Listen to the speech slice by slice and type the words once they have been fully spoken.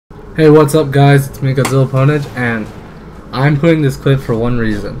Hey, what's up guys, it's me Godzilla Ponage, and I'm putting this clip for one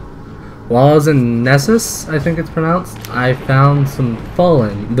reason. While I was in Nessus, I think it's pronounced, I found some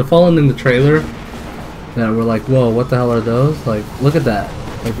Fallen. The Fallen in the trailer that were like, whoa, what the hell are those? Like, look at that.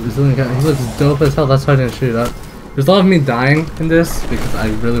 Like, he looks dope as hell, that's why I didn't shoot up. There's a lot of me dying in this because I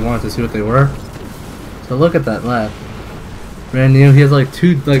really wanted to see what they were. So look at that left. Brand new, he has like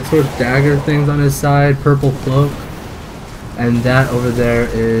two like sort of dagger things on his side, purple cloak. And that over there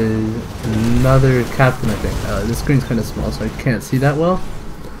is another captain, I think. This screen's kind of small, so I can't see that well.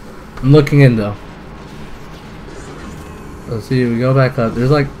 I'm looking in though. Let's see, we go back up.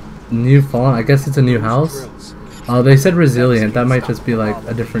 There's like new Fallen. I guess it's a new house. They said resilient. That might just be like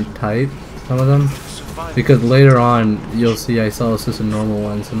a different type, some of them. Because later on, you'll see I saw it's just a normal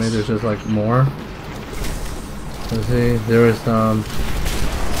one, so maybe there's just like more. Let's see, there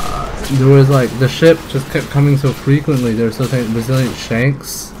was like the ship just kept coming so frequently. There were so many resilient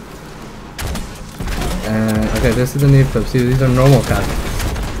shanks. And okay, this is a new clip. See, these are normal captains.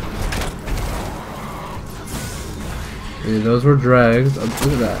 See, those were drags. Oh,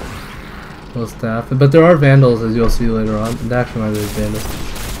 look at that. Little staff. But there are vandals, as you'll see later on. That actually might be vandals.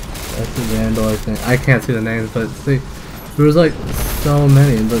 That's the vandal, I think. I can't see the names, but see, there was like so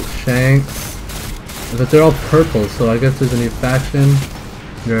many. Look, shanks. But they're all purple, so I guess there's a new faction.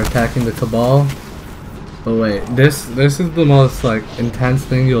 They're attacking the Cabal. But wait, this is the most like intense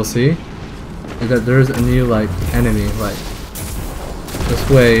thing you'll see, is that there's a new like enemy. Like, just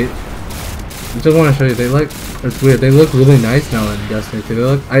wait. I just want to show you. They like, it's weird. They look really nice now in Destiny 2. They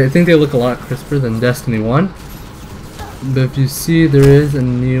look, I think they look a lot crisper than Destiny 1. But if you see, there is a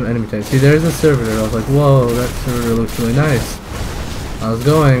new enemy type. See, there's a servitor. I was like, whoa, that servitor looks really nice. I was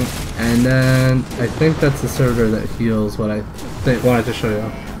going, and then I think that's the servitor that heals what I wanted to show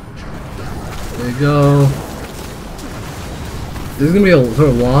you. There you go. This is gonna be a sort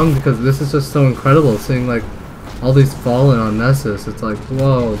of long because this is just so incredible seeing like all these Fallen on Nessus. It's like,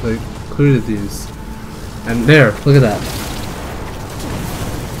 whoa, they included these. And there, look at that.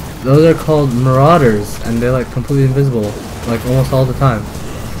 Those are called Marauders, and they're like completely invisible, like almost all the time.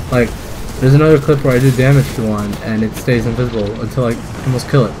 Like, there's another clip where I do damage to one and it stays invisible until I almost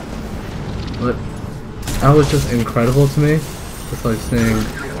kill it. But that was just incredible to me. Just like seeing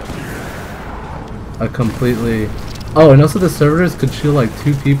a completely... Oh, and also the servitors could shield like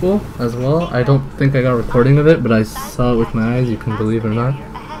 2 people as well. I don't think I got a recording of it, but I saw it with my eyes, you can believe it or not.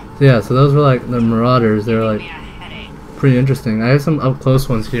 So yeah, so those were like the Marauders. They're like pretty interesting. I have some up close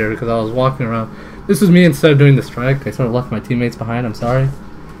ones here because I was walking around. This was me instead of doing the strike. I sort of left my teammates behind, I'm sorry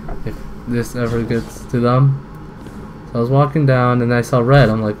if this ever gets to them. So I was walking down and I saw red.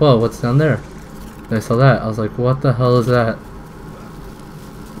 I'm like, whoa, what's down there? And I saw that. I was like, what the hell is that?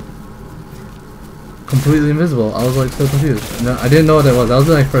 Completely invisible. I was like so confused. No, I didn't know what that was. That was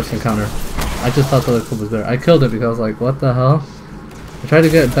my first encounter. I just thought the other clip was there. I killed it because I was like, what the hell? I tried to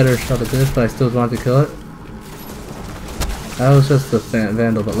get a better shot at this, but I still wanted to kill it. That was just the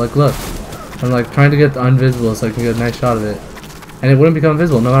vandal, but like, look. I'm like trying to get the invisible so I can get a nice shot of it. And it wouldn't become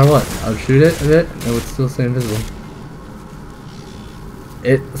invisible no matter what. I would shoot it a bit, and it would still stay invisible.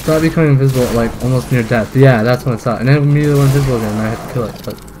 It stopped becoming invisible like almost near death. Yeah, that's when it stopped. And then it immediately went invisible again, and I had to kill it.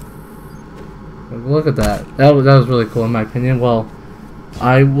 But look at that. That was really cool in my opinion. Well,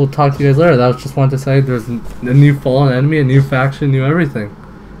 I will talk to you guys later. That was just wanted to say there's a new Fallen enemy, a new faction, new everything.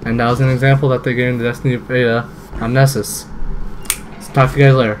 And that was an example that they gave in the Destiny beta on Nessus. So talk to you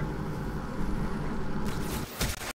guys later.